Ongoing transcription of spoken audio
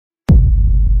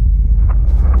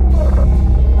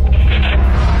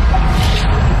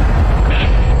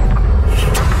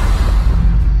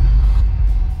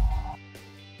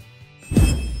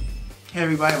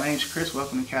everybody, my name is Chris.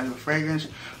 Welcome to Casual Fragrance.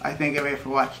 I thank everybody for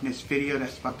watching this video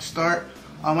that's about to start.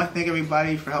 I thank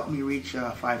everybody for helping me reach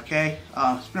 5K.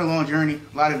 It's been a long journey,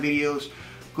 a lot of videos,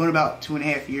 going about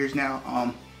 2.5 years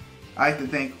now. I like to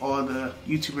thank all the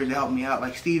YouTubers that helped me out,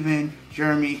 like Steven,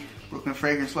 Jeremy, Brooklyn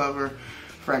Fragrance Lover,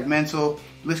 Fragmental.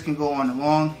 The list can go on and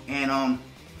long, and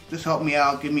just help me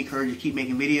out, give me courage to keep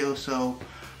making videos. So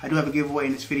I do have a giveaway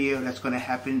in this video that's going to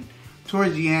happen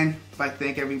towards the end. But I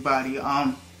thank everybody.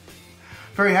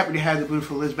 Very happy to have the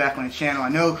beautiful Liz back on the channel. I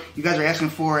know you guys are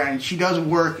asking for her, and she does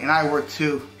work, and I work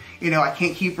too. You know, I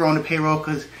can't keep her on the payroll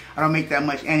because I don't make that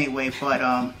much anyway, but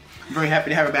I'm very happy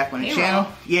to have her back on the channel.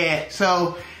 Yeah,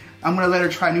 so I'm going to let her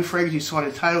try new fragrance. You saw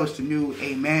the title. It's the new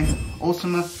Amen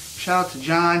Ultima. Shout out to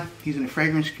John. He's in the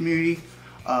fragrance community.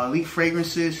 Elite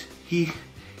Fragrances. He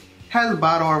has a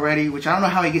bottle already, which I don't know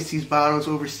how he gets these bottles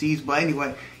overseas, but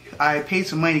anyway, I paid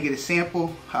some money to get a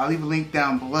sample. I'll leave a link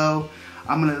down below.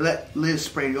 I'm going to let Liz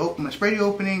spray the opening. I'm going to spray the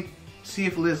opening, see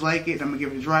if Liz like it. I'm going to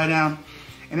give it a dry down,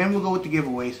 and then we'll go with the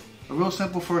giveaways. A real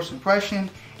simple first impression,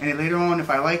 and then later on,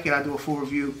 if I like it, I'll do a full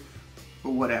review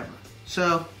or whatever.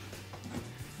 So,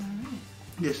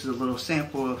 this is a little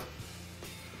sample of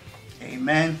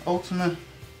Amen Ultima.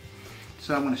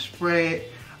 So I'm going to spray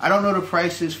it. I don't know the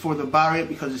prices for the bottle yet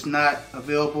because it's not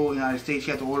available in the United States.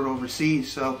 You have to order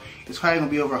overseas, so it's probably going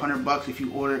to be over $100 if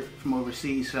you order it from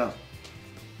overseas. So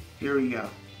here we go.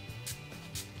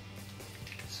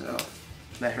 So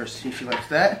let her see if she likes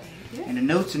that. And the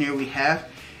notes in here we have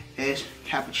is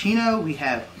cappuccino, we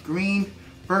have green,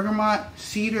 bergamot,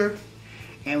 cedar,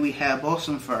 and we have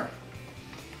balsam fir.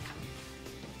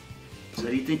 So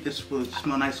do you think this will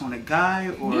smell nice on a guy,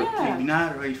 or maybe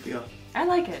not, or how do you feel? I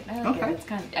like it. I like it. It's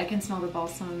kind of, I can smell the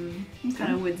balsam. It's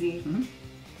kind of woodsy,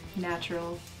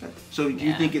 natural. So do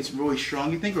you think it's really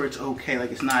strong? You think, or it's okay? Like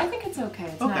it's not? I think it's okay.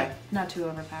 It's not too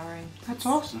overpowering. That's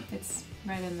awesome. It's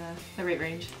right in the right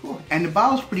range. Cool. And the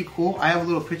bottle's pretty cool. I have a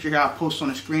little picture here I'll post on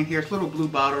the screen here. It's a little blue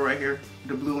bottle right here,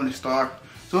 the blue and the star.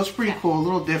 So it's pretty cool, a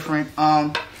little different.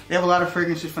 They have a lot of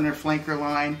fragrances from their flanker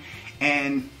line,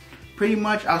 and pretty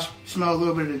much I'll smell a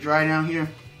little bit of the dry down here.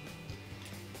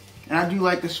 And I do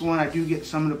like this one. I do get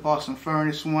some of the balsam fir in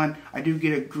this one. I do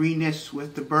get a greenness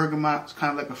with the bergamot. It's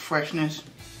kind of like a freshness.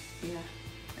 Yeah.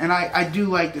 And I do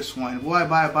like this one. Will I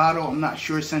buy a bottle? I'm not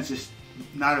sure since it's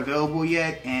not available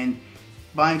yet. And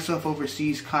buying stuff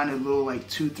overseas kind of a little like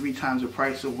 2-3 times the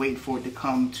price of waiting for it to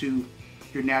come to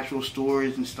your natural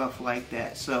stores and stuff like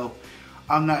that. So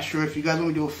I'm not sure. If you guys want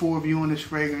me to do a full review on this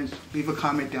fragrance, leave a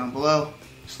comment down below.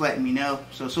 Just letting me know.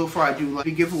 So far I do like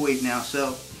the giveaways now.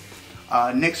 So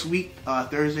next week,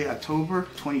 Thursday, October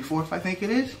 24th, I think it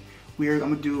is, I'm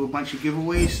going to do a bunch of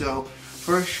giveaways. So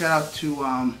first, shout out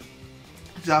to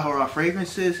Zahara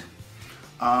Fragrances.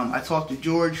 I talked to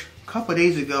George a couple of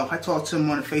days ago. I talked to him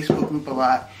on the Facebook group a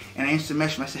lot, and I instant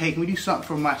messaged him. I said, hey, can we do something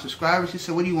for my subscribers? He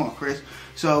said, what do you want, Chris?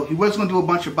 So he was going to do a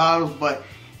bunch of bottles, but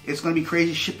it's going to be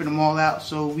crazy shipping them all out.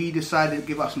 So we decided to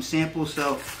give out some samples.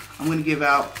 So I'm going to give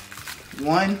out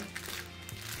 1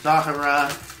 Zahara,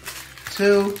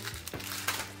 2,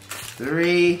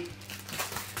 3,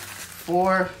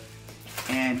 4,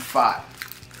 and 5.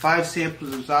 5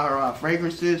 samples of Zahara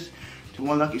Fragrances to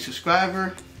 1 lucky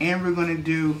subscriber. And we're going to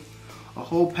do a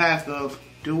whole pack of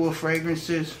dual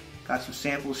fragrances. Got some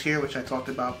samples here, which I talked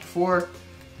about before.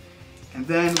 And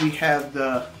then we have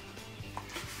the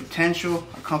Potential,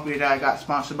 a company that I got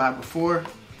sponsored by before.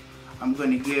 I'm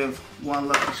going to give 1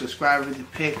 lucky subscriber to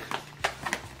pick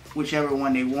whichever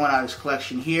one they want out of this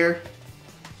collection here.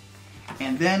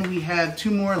 And then we have 2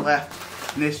 more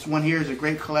left. And this one here is a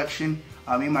great collection.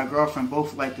 Me and my girlfriend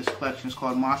both like this collection. It's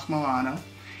called Mos Milano.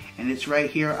 And it's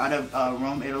right here out of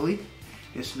Rome, Italy.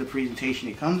 This is the presentation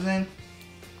it comes in.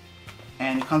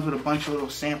 And it comes with a bunch of little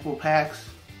sample packs.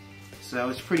 So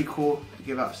it's pretty cool to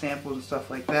give out samples and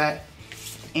stuff like that.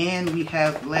 And we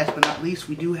have, last but not least,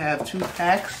 we do have 2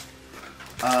 packs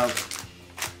of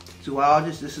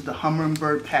Zoologist. This is the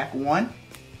Hummingbird Pack 1.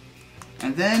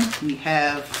 And then we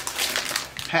have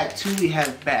Pack 2, we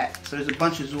have Bat. So there's a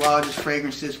bunch of Zoologist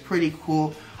fragrances, pretty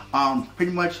cool.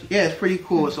 Pretty much, yeah, it's pretty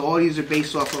cool. So all these are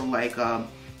based off of like the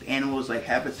animals, like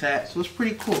habitat. So it's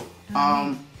pretty cool.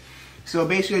 So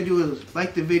basically what I do is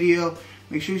like the video,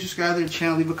 make sure you subscribe to the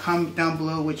channel, leave a comment down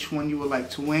below which one you would like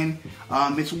to win.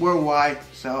 It's worldwide,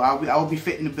 so I will be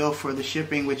fitting the bill for the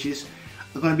shipping, which is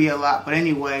going to be a lot. But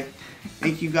anyway,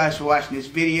 thank you guys for watching this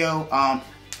video.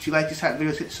 If you like this type of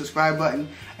videos, hit the subscribe button,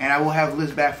 and I will have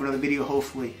Liz back for another video,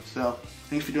 hopefully. So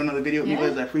thanks for doing another video with me,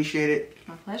 Liz. I appreciate it.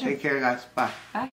 My pleasure. Take care, guys. Bye. Bye.